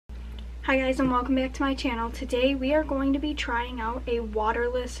Hi guys, and welcome back to my channel. Today we are going to be trying out a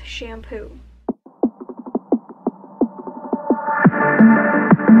waterless shampoo.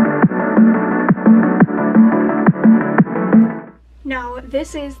 Now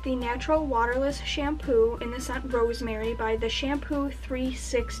this is the natural waterless shampoo in the scent Rosemary by the Shampoo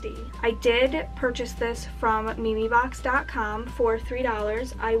 360. I did purchase this from mimibox.com for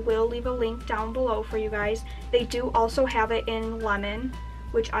 $3. I will leave a link down below for you guys. They do also have it in lemon,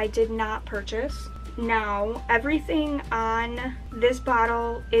 which I did not purchase. Now, everything on this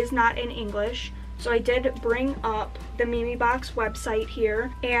bottle is not in English, so I did bring up the Mimibox website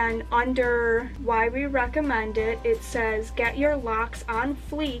here, and under why we recommend it, it says, get your locks on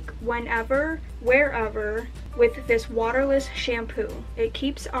fleek whenever, wherever, with this waterless shampoo. It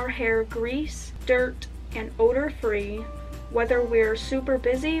keeps our hair grease, dirt, and odor-free, whether we're super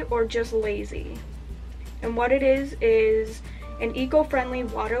busy or just lazy. And what it is an eco-friendly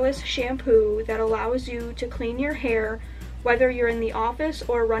waterless shampoo that allows you to clean your hair whether you're in the office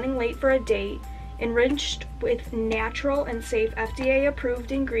or running late for a date. Enriched with natural and safe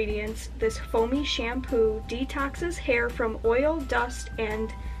FDA-approved ingredients, this foamy shampoo detoxes hair from oil, dust,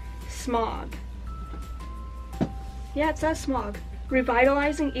 and smog. Yeah, it says smog.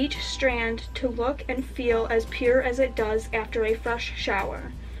 Revitalizing each strand to look and feel as pure as it does after a fresh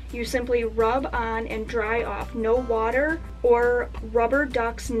shower. You simply rub on and dry off. No water or rubber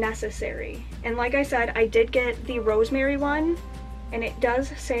ducks necessary. And like I said, I did get the rosemary one, and it does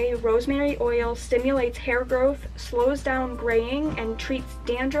say rosemary oil stimulates hair growth, slows down graying, and treats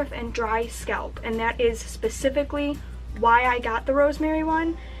dandruff and dry scalp. And that is specifically why I got the rosemary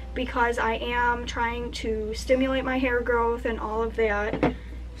one, because I am trying to stimulate my hair growth and all of that.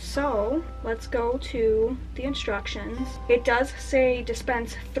 So let's go to the instructions. It does say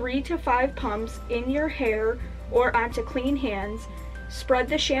dispense 3 to 5 pumps in your hair or onto clean hands. Spread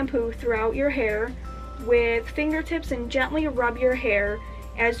the shampoo throughout your hair with fingertips and gently rub your hair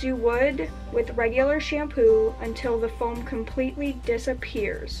as you would with regular shampoo until the foam completely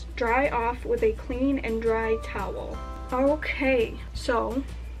disappears. Dry off with a clean and dry towel. Okay, so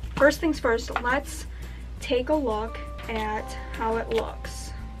first things first, let's take a look at how it looks.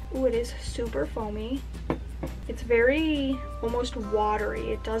 Ooh, it is super foamy. It's very almost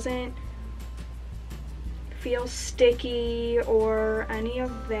watery. It doesn't feel sticky or any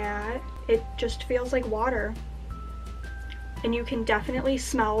of that. It just feels like water. And you can definitely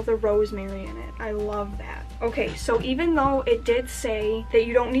smell the rosemary in it. I love that. Okay, so even though it did say that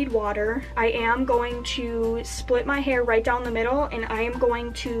you don't need water, I am going to split my hair right down the middle, and I am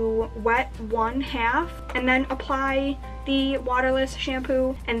going to wet one half and then apply the waterless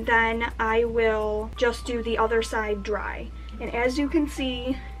shampoo, and then I will just do the other side dry. And as you can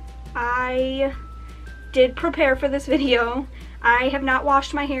see, I did prepare for this video. I have not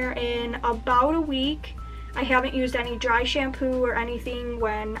washed my hair in about a week. I haven't used any dry shampoo or anything.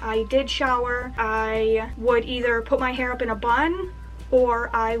 When I did shower, I would either put my hair up in a bun,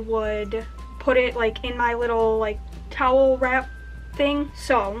 or I would put it like in my little like towel wrap thing.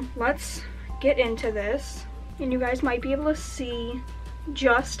 So let's get into this. And you guys might be able to see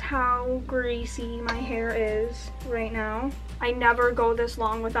just how greasy my hair is right now. I never go this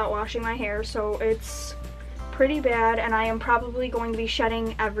long without washing my hair, so it's pretty bad, and I am probably going to be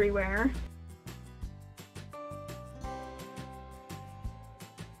shedding everywhere.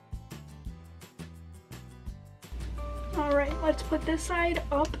 Alright, let's put this side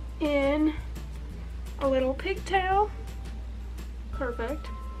up in a little pigtail. Perfect.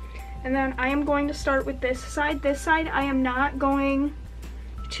 And then I am going to start with this side. This side I am not going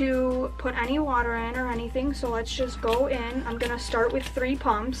to put any water in or anything, so let's just go in. I'm going to start with 3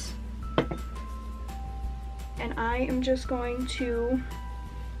 pumps. And I am just going to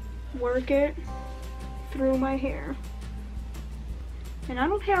work it through my hair. And I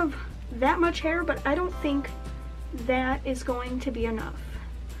don't have that much hair, but I don't think that is going to be enough.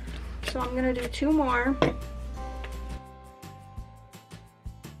 So I'm going to do 2 more.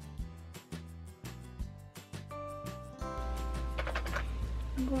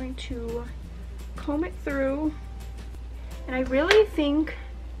 I'm going to comb it through, and I really think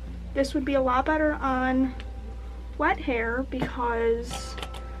this would be a lot better on wet hair, because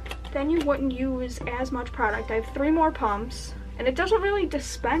then you wouldn't use as much product. I have 3 more pumps, and it doesn't really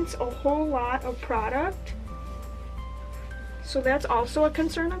dispense a whole lot of product, so that's also a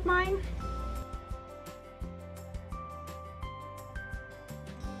concern of mine.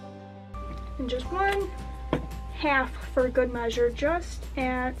 And just 1/2 for good measure, just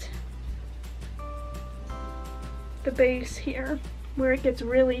at the base here where it gets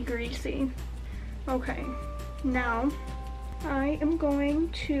really greasy. Okay, now I am going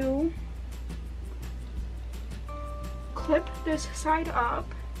to clip this side up,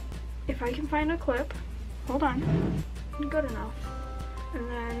 if I can find a clip. Hold on. Good enough. And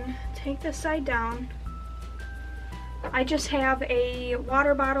then take this side down. I just have a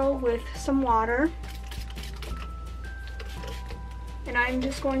water bottle with some water. And I'm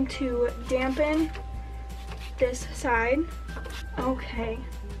just going to dampen this side. Okay.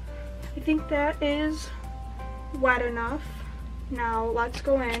 I think that is wet enough. Now let's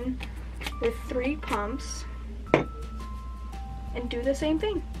go in with 3 pumps and do the same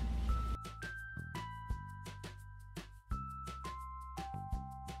thing.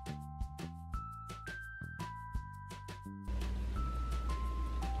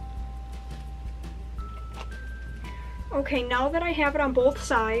 Okay, now that I have it on both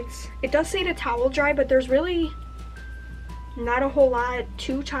sides, it does say to towel dry, but there's really not a whole lot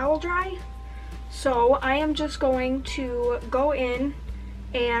to towel dry. So I am just going to go in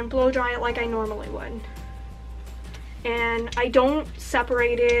and blow dry it like I normally would. And I don't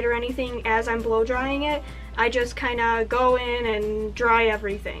separate it or anything as I'm blow drying it. I just kind of go in and dry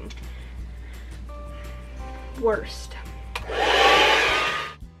everything. Worst.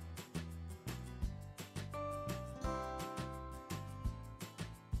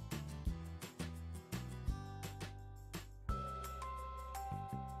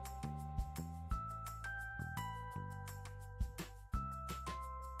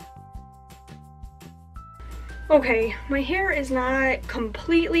 Okay, my hair is not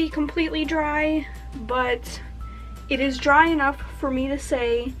completely dry, but it is dry enough for me to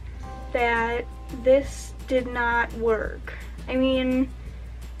say that this did not work. I mean,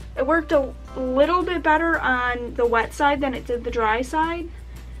 it worked a little bit better on the wet side than it did the dry side,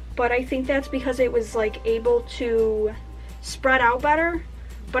 but I think that's because it was like able to spread out better.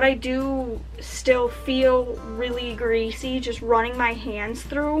 But I do still feel really greasy just running my hands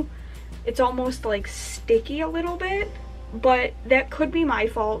through. It's almost like sticky a little bit, but that could be my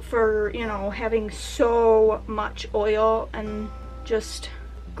fault for, you know, having so much oil and just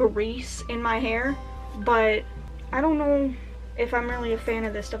grease in my hair. But I don't know if I'm really a fan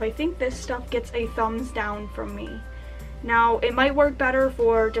of this stuff. I think this stuff gets a thumbs down from me. Now, it might work better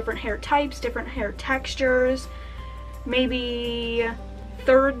for different hair types, different hair textures, maybe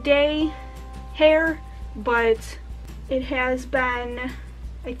third day hair, but it has been,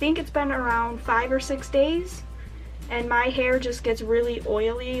 I think it's been around 5 or 6 days, and my hair just gets really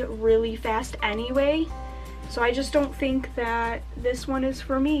oily really fast anyway, so I just don't think that this one is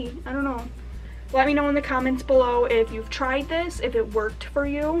for me. I don't know. Let me know in the comments below if you've tried this, if it worked for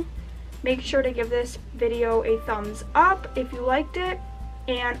you. Make sure to give this video a thumbs up if you liked it,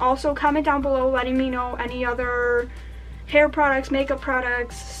 and also comment down below letting me know any other hair products, makeup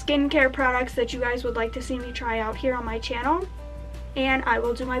products, skincare products that you guys would like to see me try out here on my channel. And I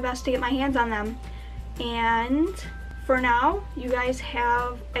will do my best to get my hands on them. And for now, you guys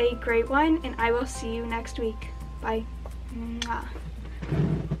have a great one, and I will see you next week. Bye. Mwah.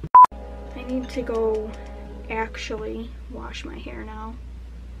 I need to go actually wash my hair now.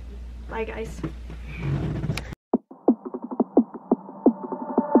 Bye, guys.